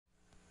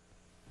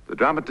The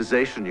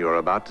dramatization you are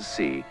about to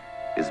see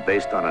is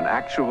based on an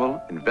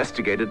actual,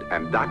 investigated,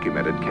 and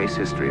documented case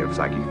history of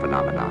psychic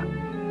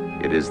phenomena.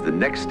 It is the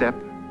next step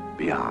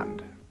beyond.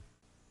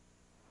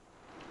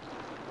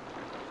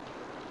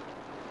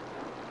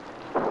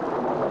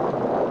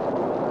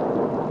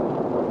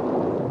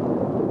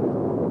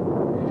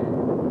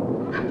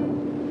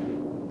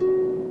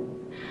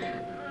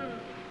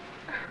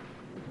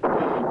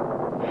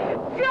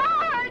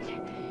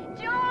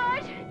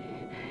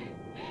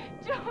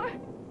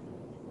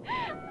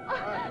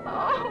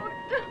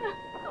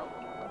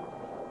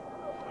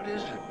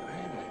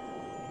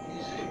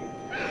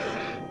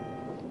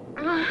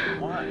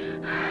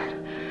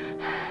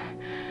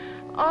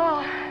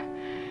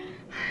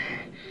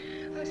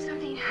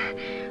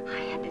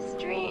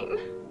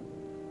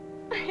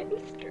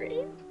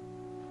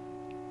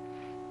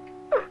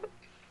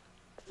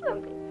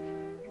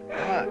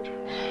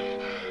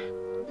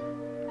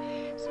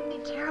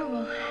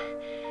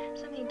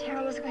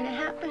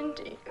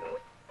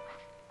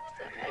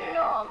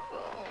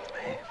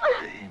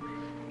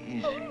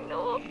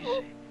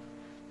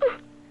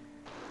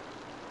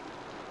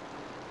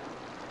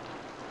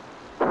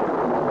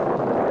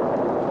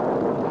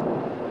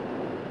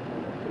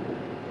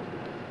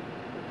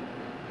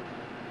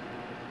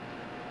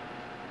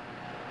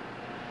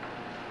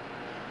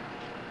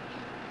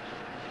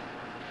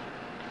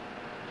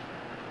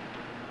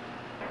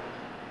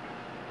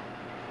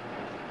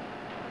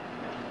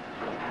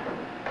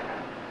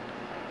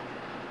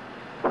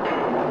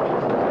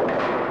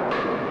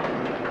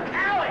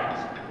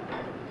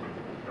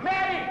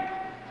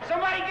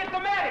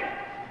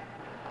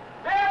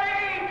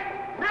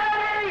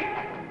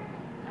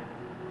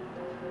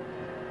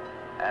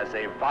 As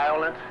a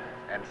violent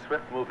and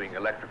swift-moving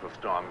electrical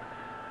storm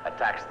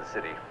attacks the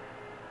city,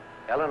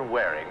 Ellen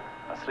Waring,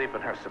 asleep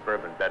in her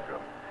suburban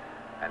bedroom,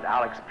 and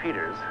Alex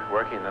Peters,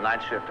 working the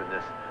night shift in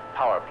this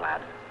power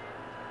plant,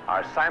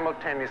 are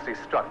simultaneously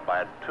struck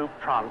by a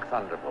two-pronged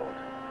thunderbolt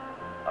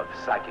of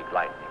psychic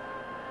lightning.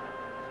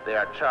 They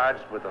are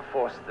charged with a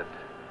force that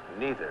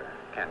neither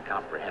can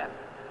comprehend.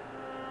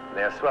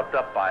 They are swept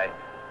up by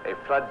a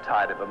flood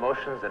tide of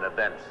emotions and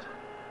events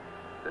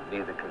that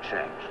neither can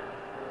change,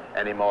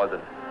 any more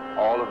than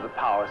all of the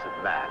powers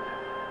of man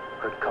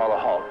could call a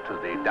halt to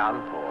the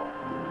downpour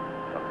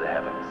from the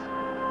heavens.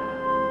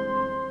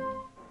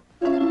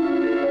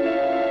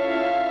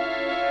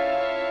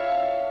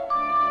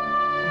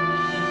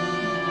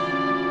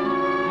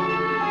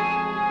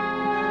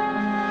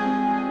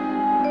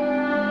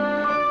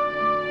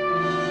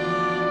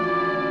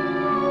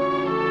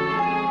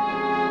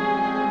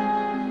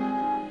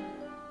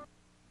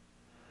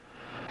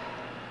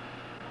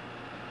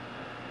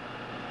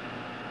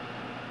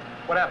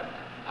 What happened?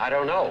 I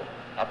don't know.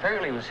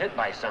 Apparently he was hit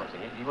by something.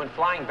 He went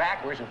flying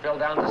backwards and fell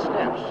down the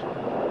steps.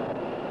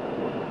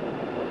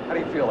 How do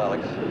you feel,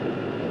 Alex?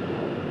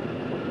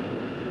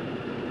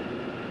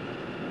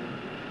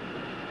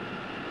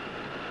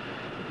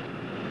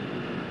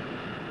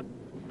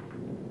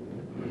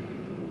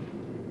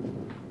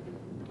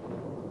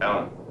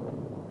 Ellen.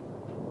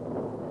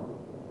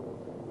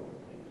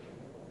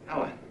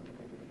 Ellen.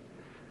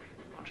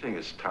 Don't you think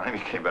it's time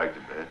you came back to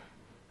bed?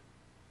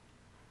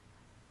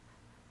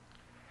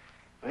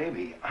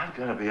 Baby, I'm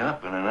gonna be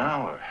up in an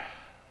hour.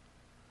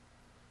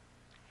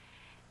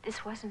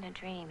 This wasn't a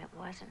dream, it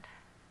wasn't.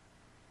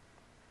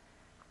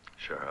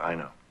 Sure, I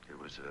know. It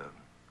was a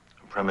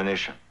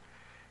premonition.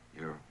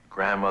 Your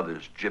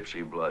grandmother's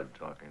gypsy blood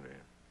talking to you.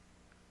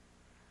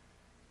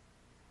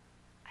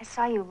 I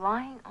saw you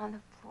lying on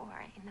the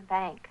floor in the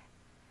bank.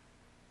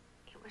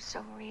 It was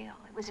so real.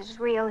 It was as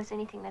real as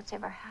anything that's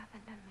ever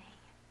happened to me.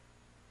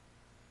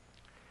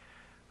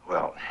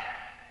 Well,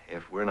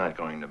 if we're not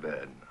going to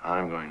bed,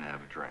 I'm going to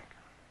have a drink.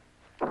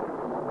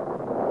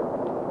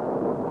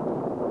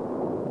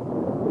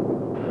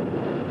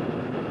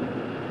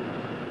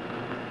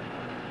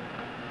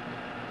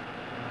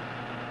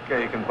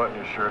 Okay, you can button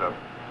your shirt up.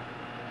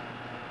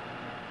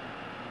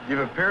 You've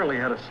apparently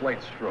had a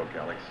slight stroke,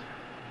 Alex.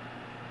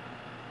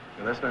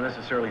 And that's not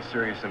necessarily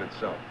serious in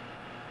itself.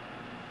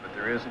 But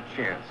there is a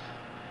chance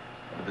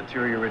of a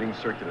deteriorating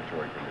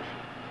circulatory condition.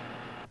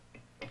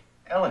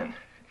 Ellen,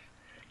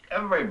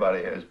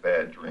 everybody has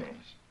bad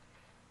dreams.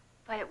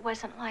 But it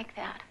wasn't like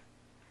that.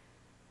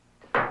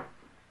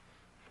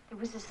 There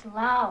was this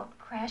loud,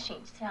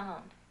 crashing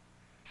sound.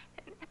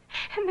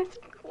 And this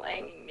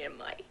clanging in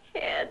my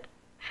head.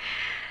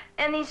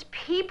 And these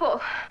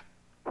people.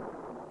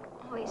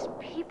 All these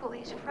people,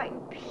 these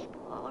frightened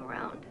people all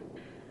around.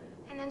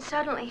 And then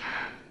suddenly,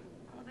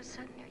 all of a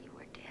sudden, there you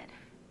were dead.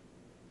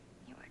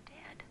 You were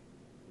dead.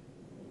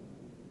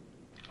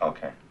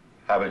 Okay,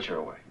 have it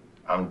your way.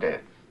 I'm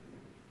dead.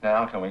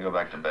 Now, can we go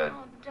back to bed?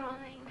 Oh,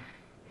 darling.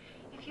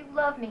 If you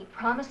love me,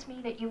 promise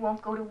me that you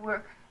won't go to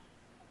work.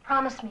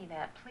 Promise me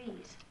that,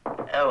 please.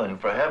 Ellen,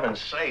 for heaven's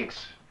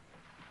sakes.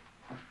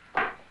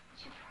 Would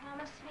you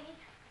promise me,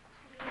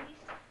 please?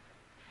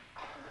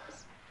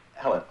 Please?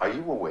 Ellen, are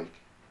you awake?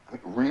 I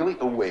mean, really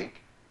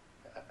awake?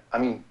 I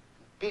mean,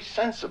 be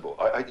sensible.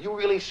 Are you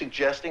really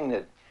suggesting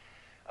that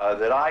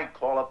that I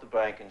call up the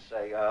bank and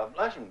say,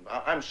 listen,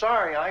 I'm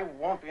sorry, I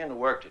won't be into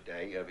work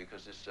today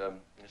because this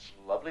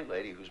lovely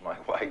lady who's my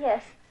wife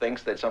Yes.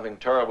 thinks that something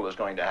terrible is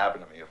going to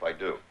happen to me if I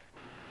do.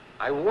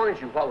 I warned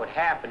you what would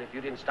happen if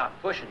you didn't stop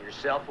pushing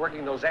yourself,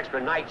 working those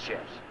extra night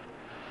shifts.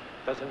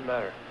 Doesn't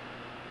matter.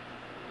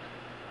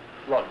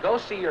 Look, go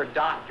see your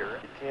doctor.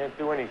 You can't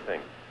do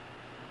anything.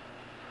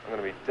 I'm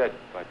gonna be dead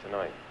by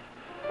tonight.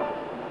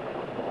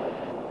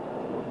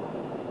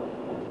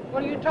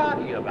 What are you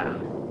talking about?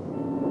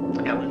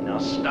 Ellen, now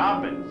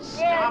stop it.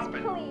 Stop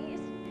it. Yes, please.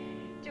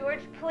 George,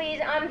 please,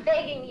 I'm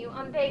begging you,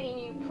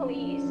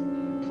 please.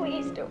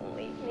 Please don't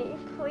leave me,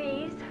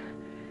 please.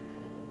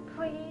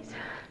 Please.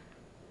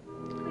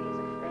 Please,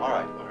 All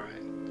right,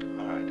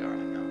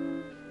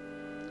 darling.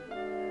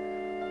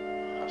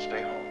 Now, I'll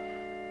stay home.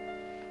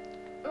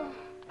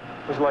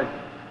 It was like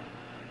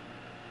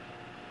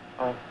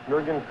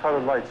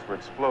million-colored lights were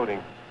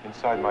exploding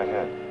inside my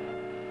head.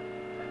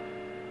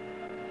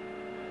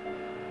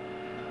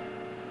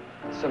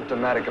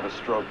 Symptomatic of a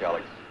stroke,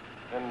 Alex.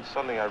 And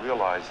suddenly I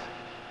realized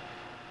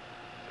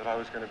that I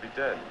was going to be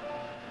dead.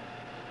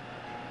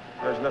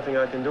 There's nothing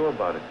I can do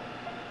about it.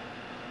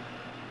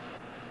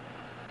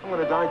 I'm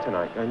going to die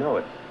tonight. I know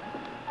it.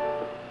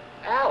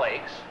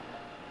 Alex?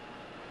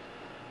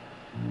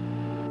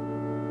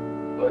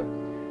 But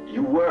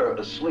you were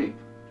asleep.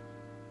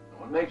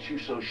 What makes you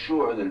so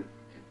sure that it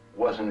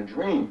wasn't a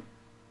dream?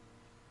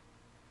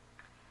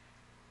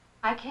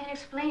 I can't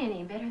explain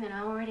any better than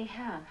I already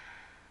have.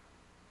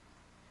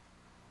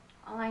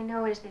 All I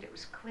know is that it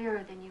was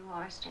clearer than you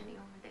are standing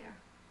over there.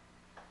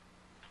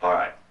 All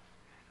right.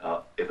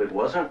 If it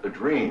wasn't a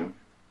dream,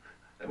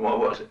 then what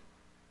was it?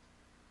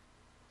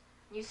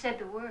 You said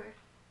the word.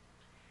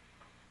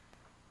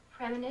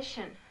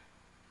 Premonition.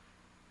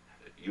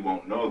 You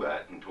won't know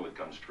that until it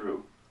comes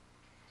true.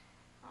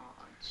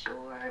 Oh,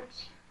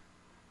 George.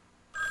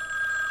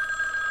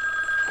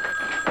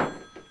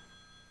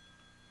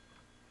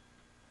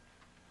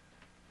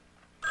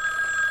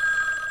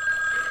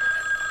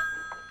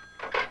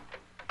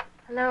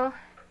 Hello?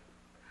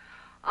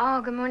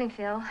 Oh, good morning,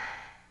 Phil.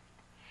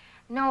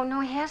 No,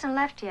 he hasn't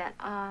left yet.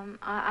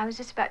 I was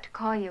just about to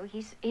call you.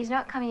 He's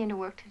not coming into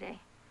work today.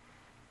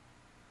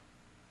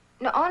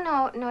 No,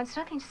 oh, no, it's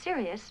nothing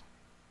serious.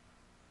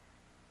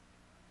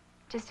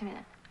 Just a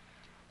minute.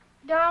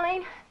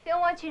 Darling, Phil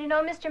wants you to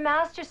know Mr.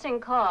 Masterson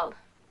called.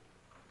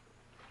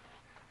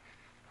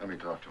 Let me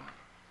talk to him.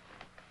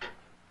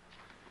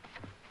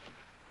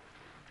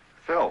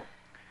 Phil,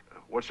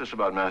 what's this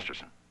about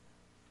Masterson?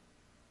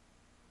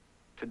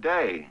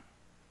 Today,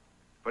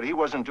 but he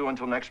wasn't due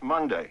until next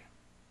Monday.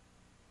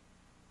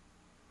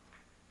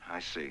 I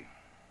see.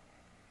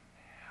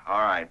 All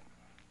right.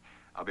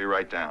 I'll be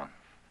right down.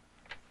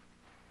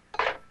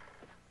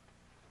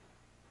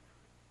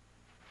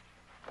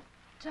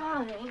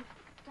 Darling,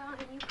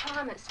 you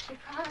promised. You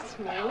promised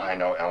me. I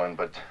know, Ellen,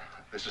 but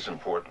this is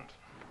important.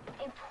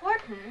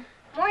 Important?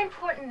 More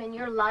important than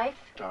your life?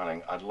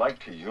 Darling, I'd like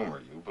to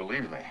humor you,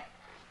 believe me.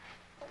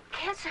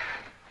 Can't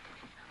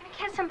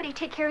somebody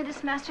take care of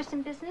this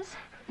Masterson business?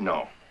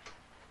 No,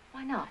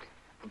 Why not?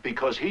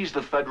 because he's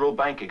the federal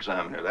bank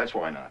examiner. That's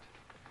why not.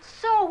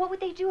 So, what would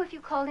they do if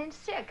you called in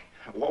sick?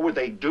 What would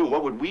they do?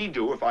 What would we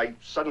do if I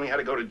suddenly had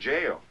to go to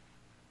jail?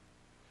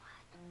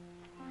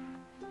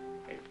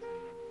 Hey,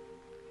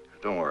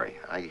 don't worry.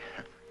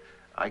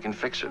 I can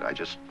fix it. I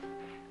just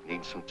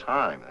need some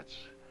time.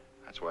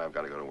 That's why I've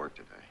got to go to work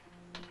today.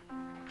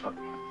 Look,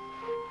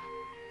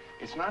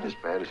 it's not as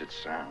bad as it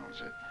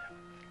sounds.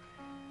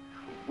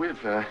 We've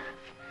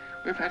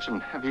had some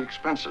heavy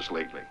expenses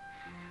lately.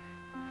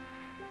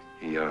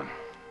 A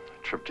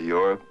trip to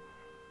Europe,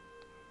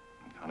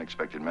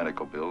 unexpected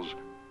medical bills.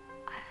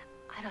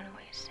 I don't know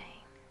what you're saying.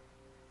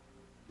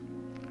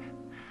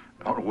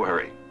 Don't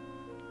worry.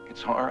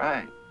 It's all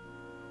right.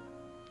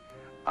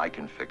 I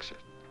can fix it.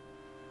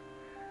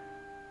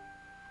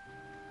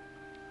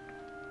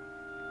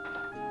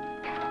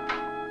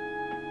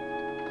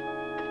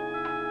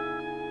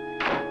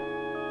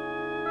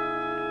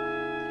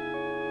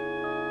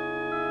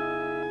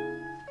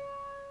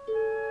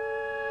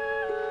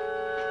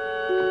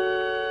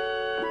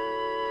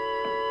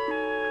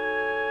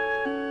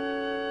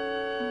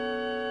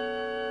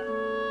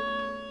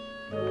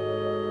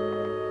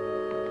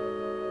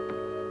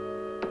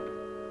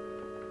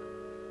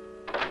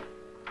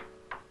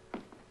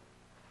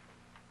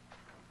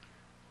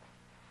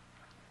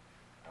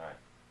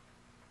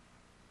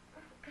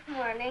 Good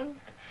morning.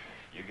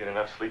 You get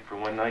enough sleep for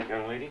one night,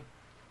 young lady?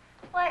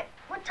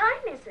 What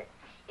time is it?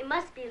 It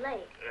must be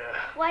late.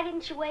 Why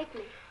didn't you wake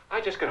me?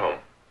 I just got home.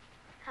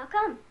 How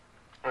come?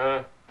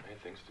 I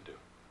had things to do.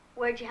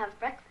 Where'd you have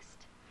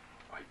breakfast?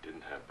 I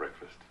didn't have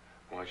breakfast.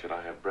 Why should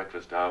I have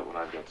breakfast out when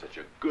I've got such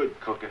a good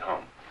cook at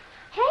home?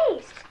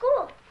 Hey,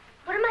 school.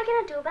 What am I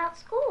going to do about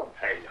school?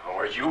 Hey, now,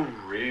 are you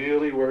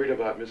really worried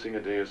about missing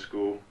a day of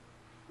school?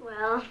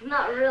 Well,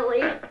 not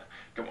really.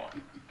 Come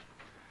on.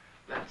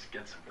 Let's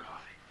get some coffee.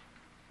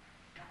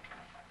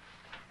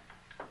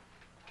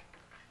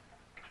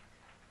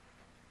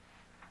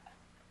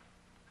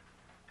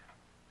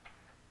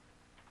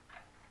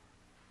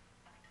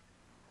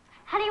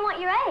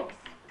 your eggs?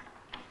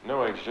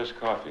 No eggs, just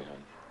coffee,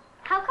 hon.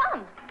 How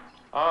come?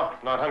 Oh,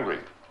 not hungry.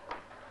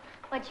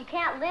 But you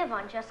can't live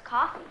on just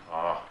coffee.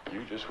 Oh,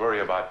 you just worry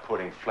about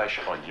putting flesh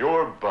on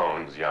your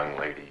bones, young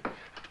lady.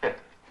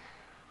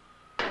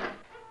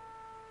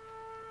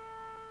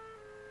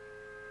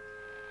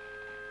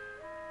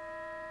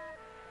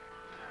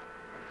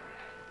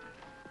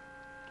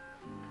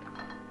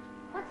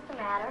 What's the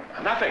matter?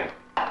 Nothing.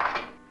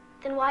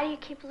 Then why do you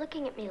keep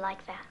looking at me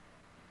like that?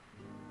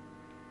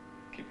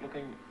 Keep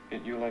looking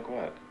at you like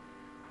what?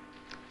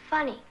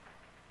 Funny.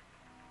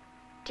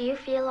 Do you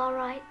feel all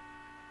right?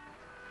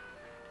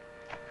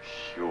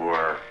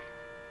 Sure.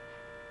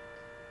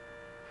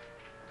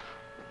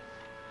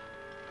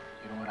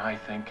 You know what I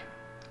think?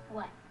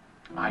 What?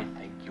 I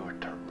think you're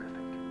terrific.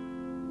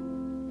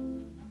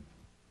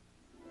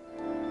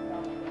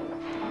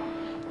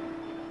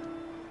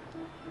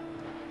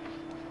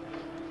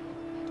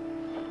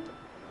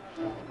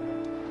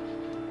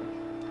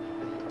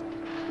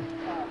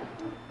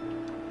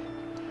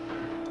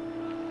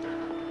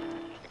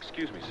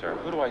 Excuse me, sir.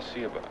 Who do I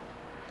see about?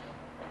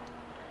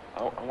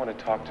 I want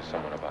to talk to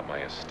someone about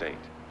my estate.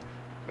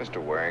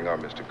 Mr. Waring or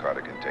Mr.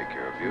 Carter can take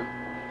care of you.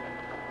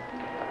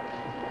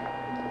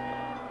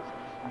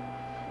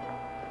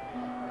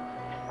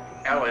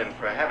 Ellen,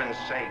 for heaven's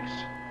sakes.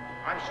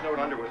 I'm snowed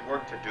under with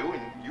work to do,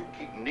 and you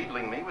keep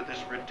needling me with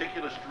this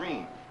ridiculous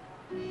dream.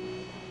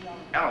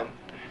 Ellen,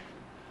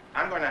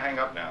 I'm going to hang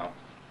up now.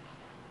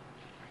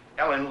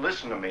 Ellen,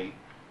 listen to me.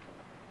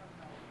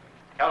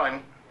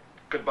 Ellen,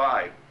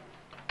 goodbye.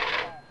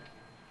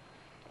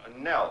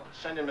 Nell,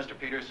 send in Mr.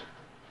 Peters.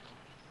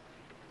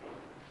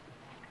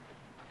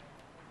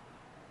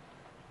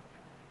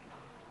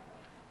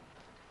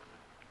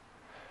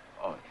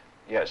 Oh,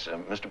 yes,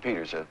 Mr.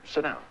 Peters,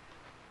 sit down.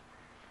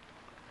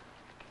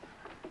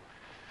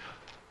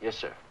 Yes,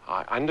 sir.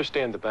 I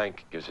understand the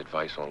bank gives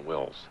advice on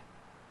wills.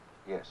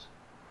 Yes.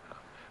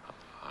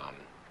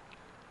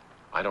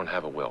 I don't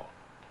have a will.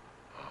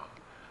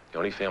 The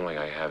only family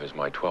I have is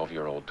my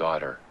 12-year-old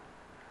daughter.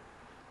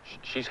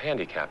 She's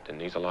handicapped and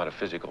needs a lot of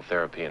physical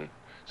therapy and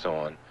so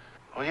on.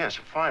 Oh, yes,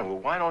 fine. Well,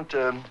 why don't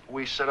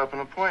we set up an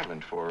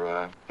appointment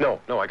for, No,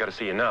 I got to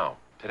see you now,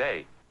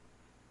 today.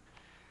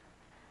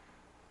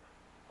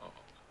 Oh,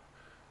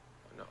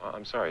 no,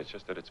 I'm sorry. It's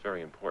just that it's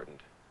very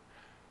important.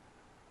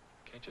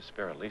 Can't you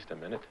spare at least a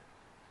minute?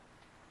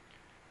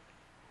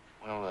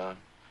 Well,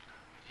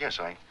 yes,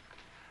 I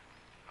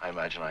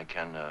imagine I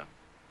can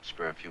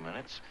spare a few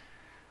minutes.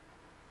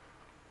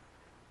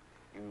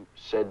 You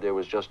said there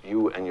was just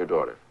you and your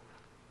daughter,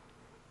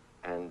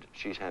 and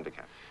she's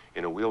handicapped.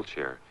 In a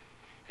wheelchair,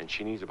 and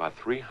she needs about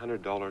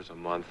 $300 a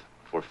month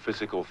for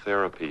physical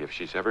therapy if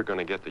she's ever going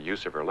to get the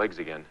use of her legs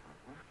again.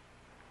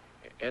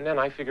 And then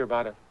I figure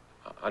about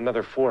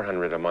another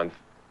 $400 a month,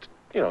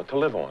 to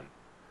live on.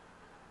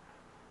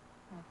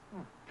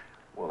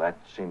 Well, that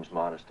seems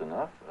modest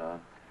enough.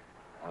 Well,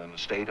 in the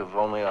state of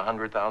only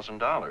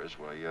 $100,000,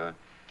 well,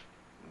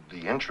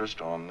 the interest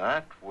on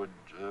that would,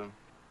 $100,000.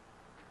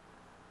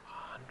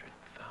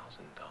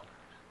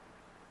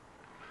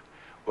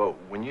 Well,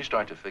 when you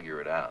start to figure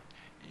it out,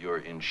 your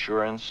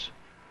insurance,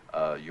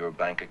 your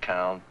bank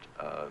account,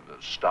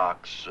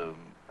 stocks,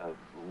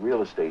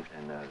 real estate,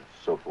 and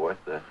so forth,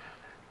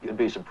 you'd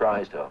be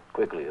surprised how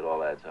quickly it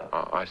all adds up.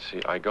 I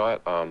see. I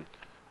got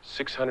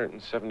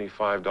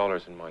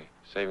 $675 in my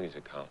savings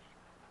account.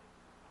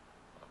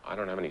 I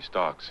don't have any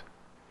stocks.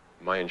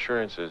 My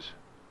insurance is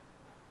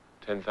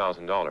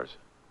 $10,000.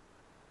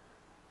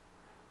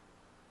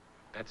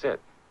 That's it.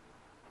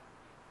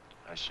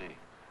 I see.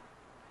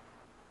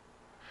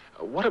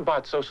 What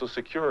about Social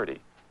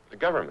Security, the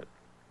government?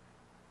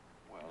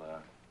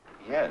 Well,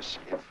 yes,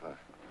 if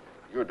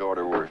your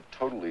daughter were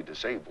totally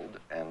disabled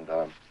and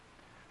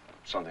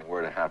something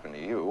were to happen to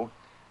you,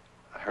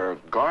 her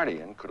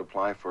guardian could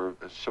apply for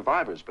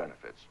survivor's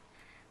benefits.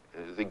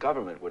 The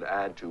government would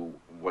add to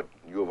what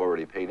you have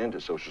already paid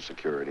into Social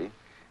Security,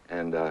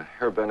 and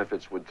her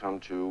benefits would come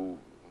to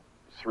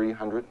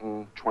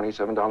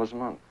 $327 a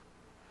month.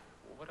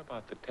 What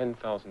about the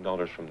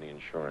 $10,000 from the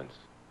insurance?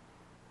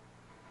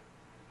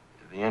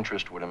 The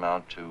interest would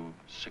amount to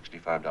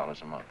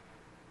 $65 a month.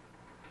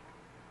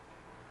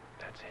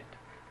 That's it.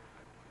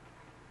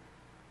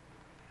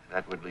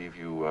 That would leave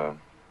you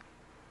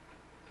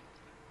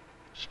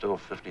still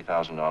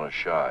 $50,000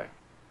 shy.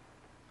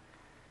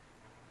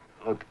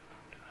 Look,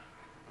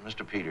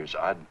 Mr. Peters,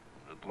 I'd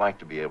like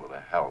to be able to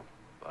help,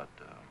 but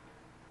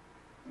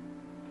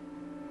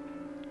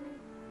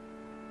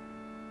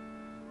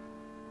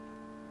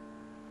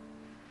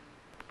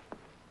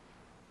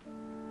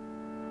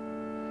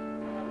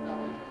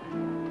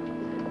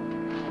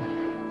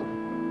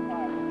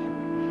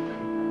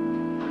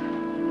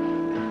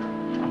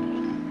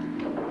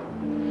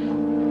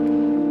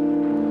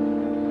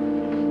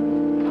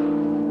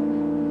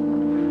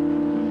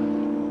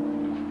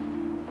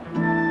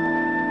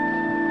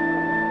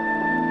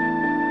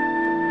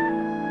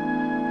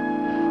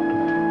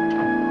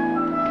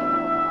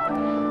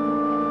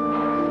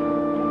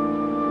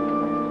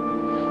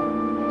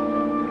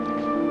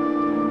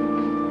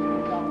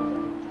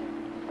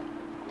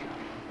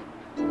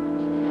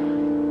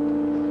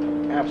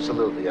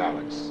Absolutely,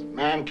 Alex.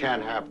 Man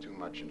can't have too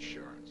much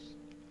insurance.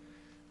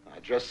 I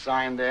just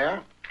signed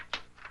there.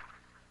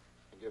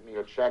 Give me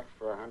a check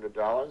for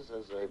 $100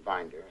 as a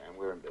binder, and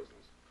we're in business.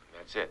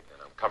 That's it,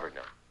 and I'm covered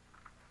now.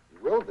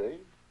 You will be,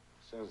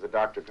 as soon as the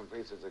doctor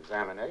completes his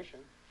examination.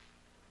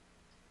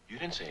 You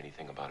didn't say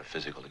anything about a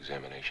physical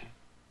examination.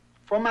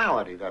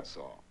 Formality, that's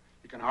all.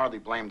 You can hardly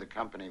blame the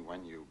company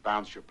when you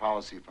bounce your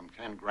policy from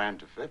 10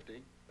 grand to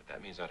 50. But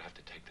that means I'd have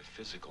to take the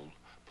physical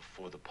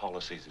before the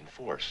policy's in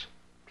force.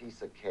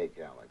 Piece of cake,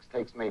 Alex.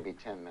 Takes maybe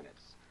 10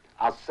 minutes.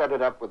 I'll set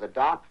it up with a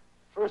doc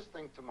first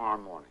thing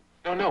tomorrow morning.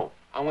 No.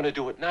 I want to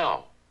do it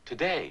now.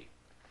 Today.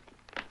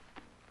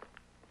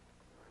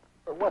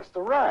 But what's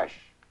the rush?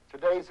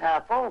 Today's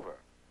half over.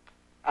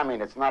 I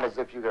mean, it's not as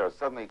if you're going to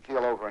suddenly keel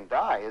over and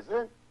die, is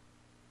it?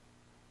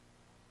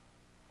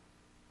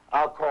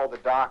 I'll call the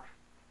doc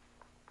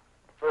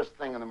first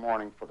thing in the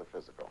morning for the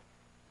physical.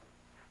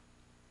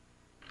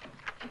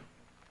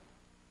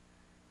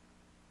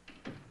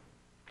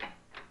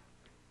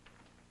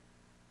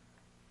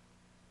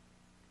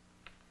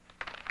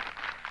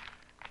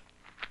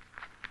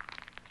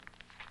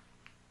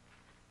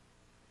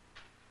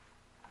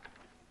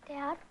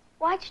 Dad,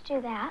 why'd you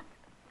do that?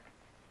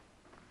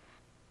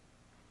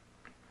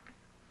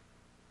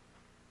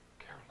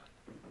 Carolyn.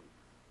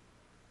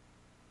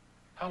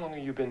 How long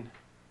have you been...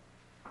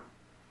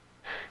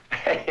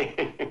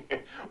 Hey,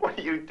 what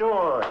are you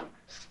doing?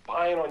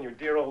 Spying on your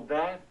dear old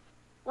dad?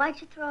 Why'd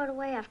you throw it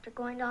away after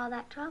going to all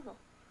that trouble?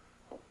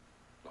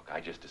 Look, I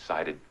just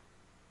decided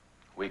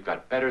we've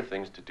got better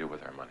things to do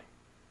with our money.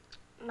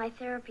 My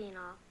therapy and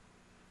all.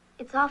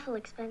 It's awful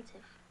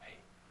expensive. Hey,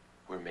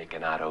 we're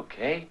making out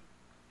okay.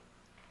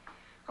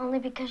 Only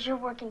because you're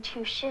working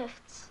 2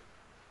 shifts.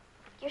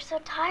 You're so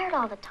tired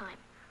all the time.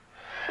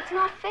 It's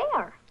not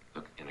fair.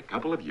 Look, in a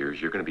couple of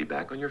years, you're going to be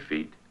back on your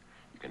feet.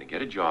 You're going to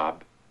get a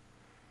job.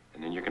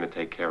 And then you're going to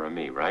take care of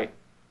me, right?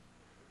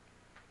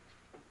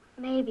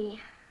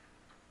 Maybe.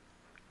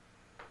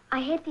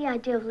 I hate the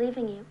idea of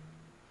leaving you,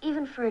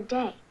 even for a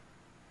day.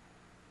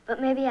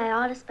 But maybe I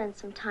ought to spend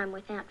some time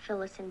with Aunt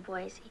Phyllis in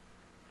Boise,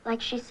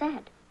 like she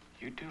said.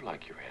 You do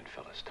like your Aunt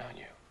Phyllis, don't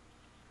you?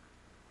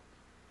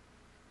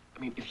 I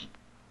mean,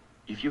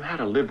 if you had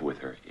to live with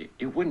her,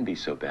 it wouldn't be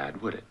so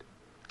bad, would it?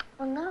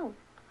 Well, no,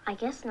 I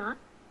guess not.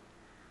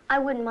 I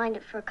wouldn't mind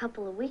it for a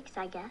couple of weeks,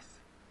 I guess.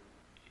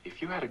 If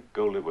you had to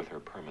go live with her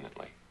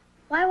permanently.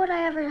 Why would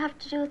I ever have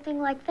to do a thing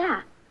like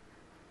that?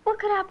 What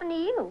could happen to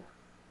you?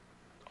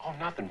 Oh,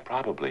 nothing,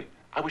 probably.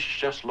 I was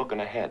just looking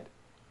ahead.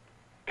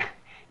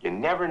 You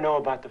never know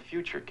about the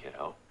future,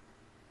 kiddo.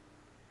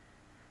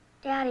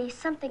 Daddy,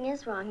 something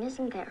is wrong,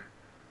 isn't there?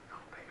 No,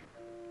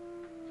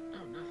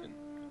 baby. No, nothing.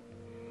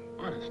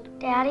 Honest.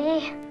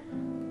 Daddy?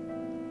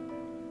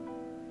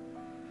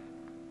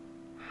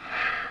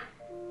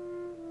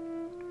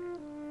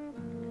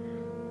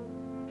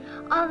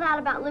 All that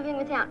about living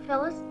with Aunt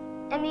Phyllis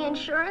and the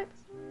insurance?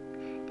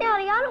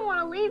 Daddy, I don't want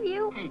to leave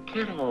you. Hey,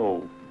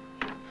 kiddo.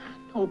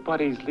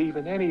 Nobody's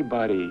leaving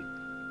anybody.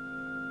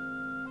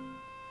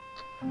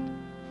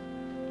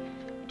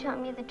 You tell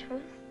me the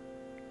truth?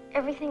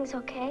 Everything's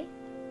okay?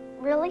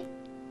 Really?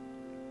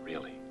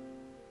 Really?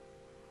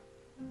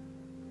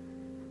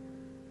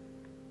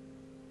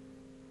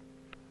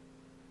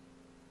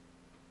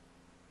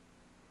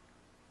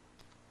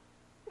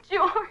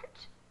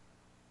 George.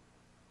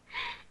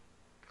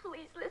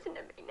 Please listen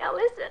to me. Now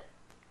listen.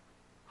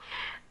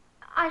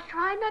 I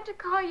tried not to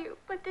call you,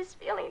 but this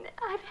feeling that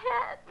I've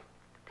had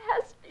the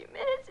past few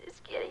minutes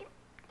is getting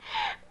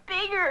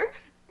bigger.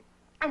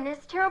 And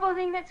this terrible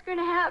thing that's going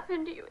to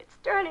happen to you, it's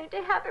starting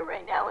to happen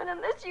right now. And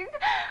unless you...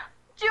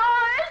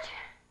 George!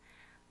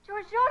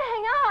 George, don't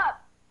hang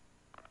up.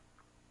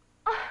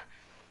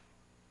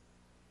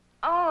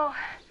 Oh.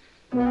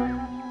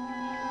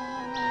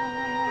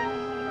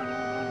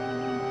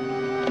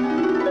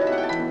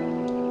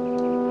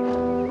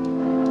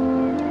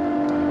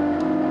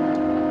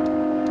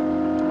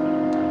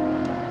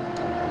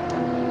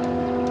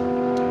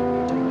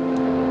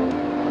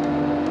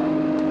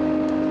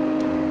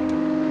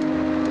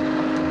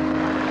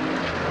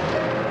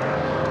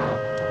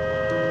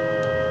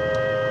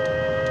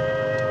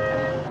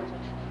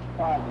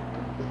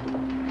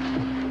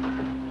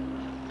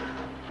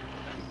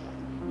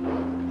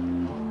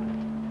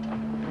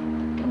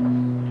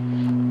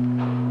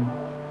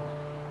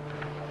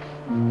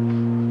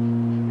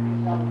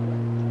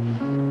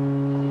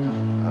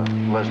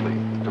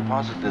 Leslie,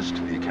 deposit this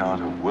to the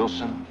account of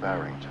Wilson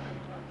Barrington.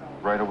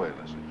 Right away,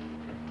 Leslie.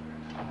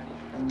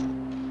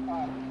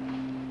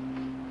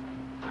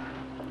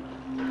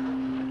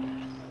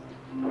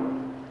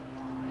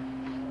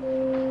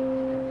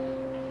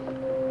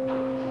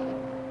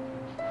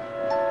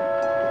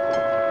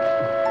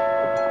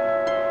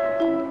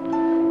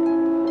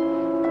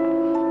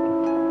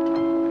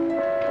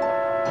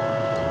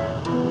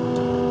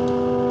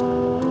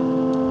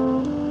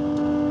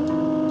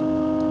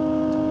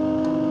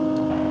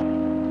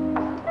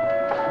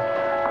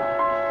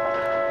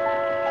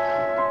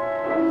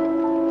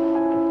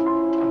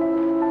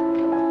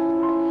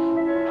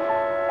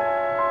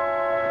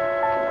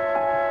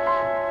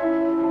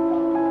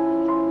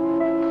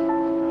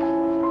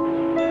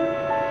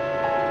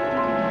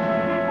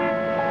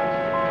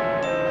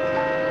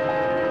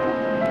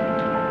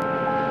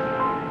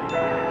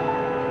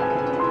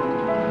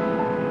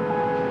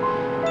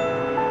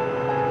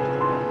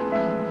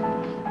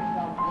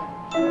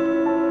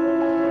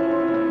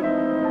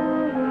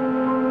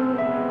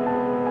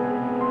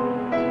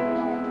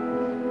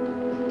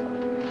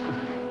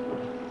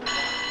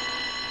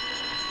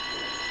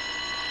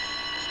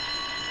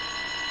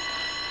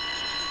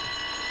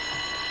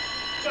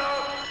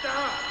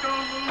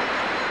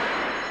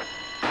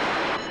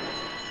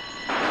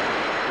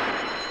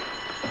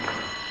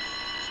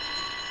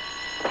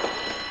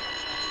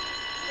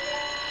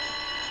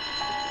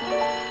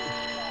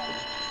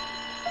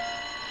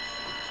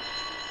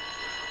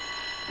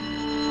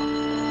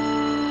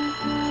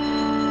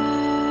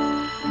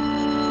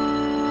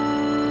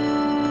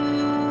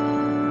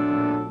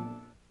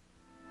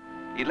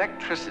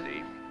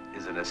 Electricity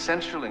is an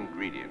essential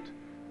ingredient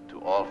to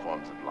all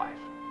forms of life.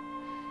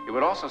 It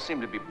would also seem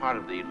to be part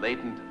of the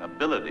latent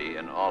ability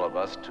in all of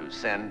us to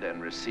send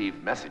and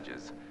receive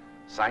messages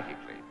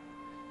psychically.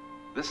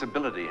 This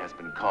ability has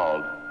been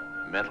called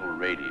mental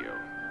radio.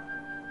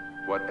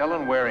 What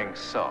Ellen Waring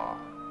saw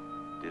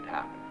did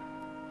happen.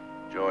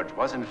 George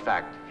was in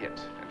fact hit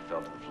and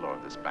fell to the floor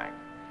of this bank.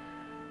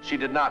 She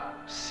did not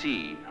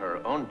see her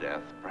own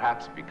death,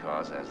 perhaps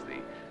because, as the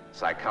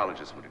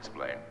psychologist would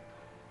explain,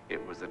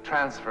 it was the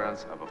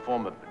transference of a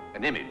form of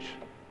an image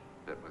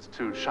that was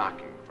too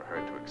shocking for her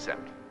to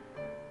accept.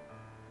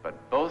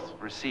 But both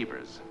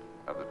receivers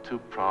of the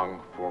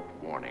two-pronged fork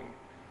warning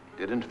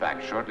did in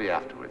fact shortly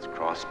afterwards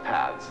cross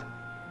paths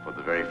for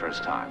the very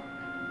first time,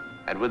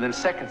 and within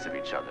seconds of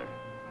each other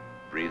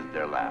breathed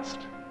their last.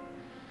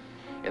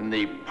 In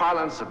the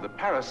parlance of the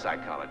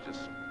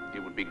parapsychologists, it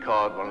would be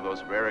called one of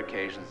those rare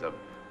occasions of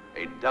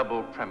a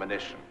double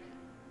premonition.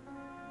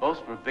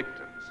 Both were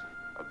victims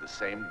of the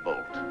same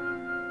bolt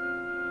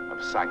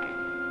of psychic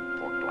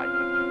forked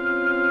lightning.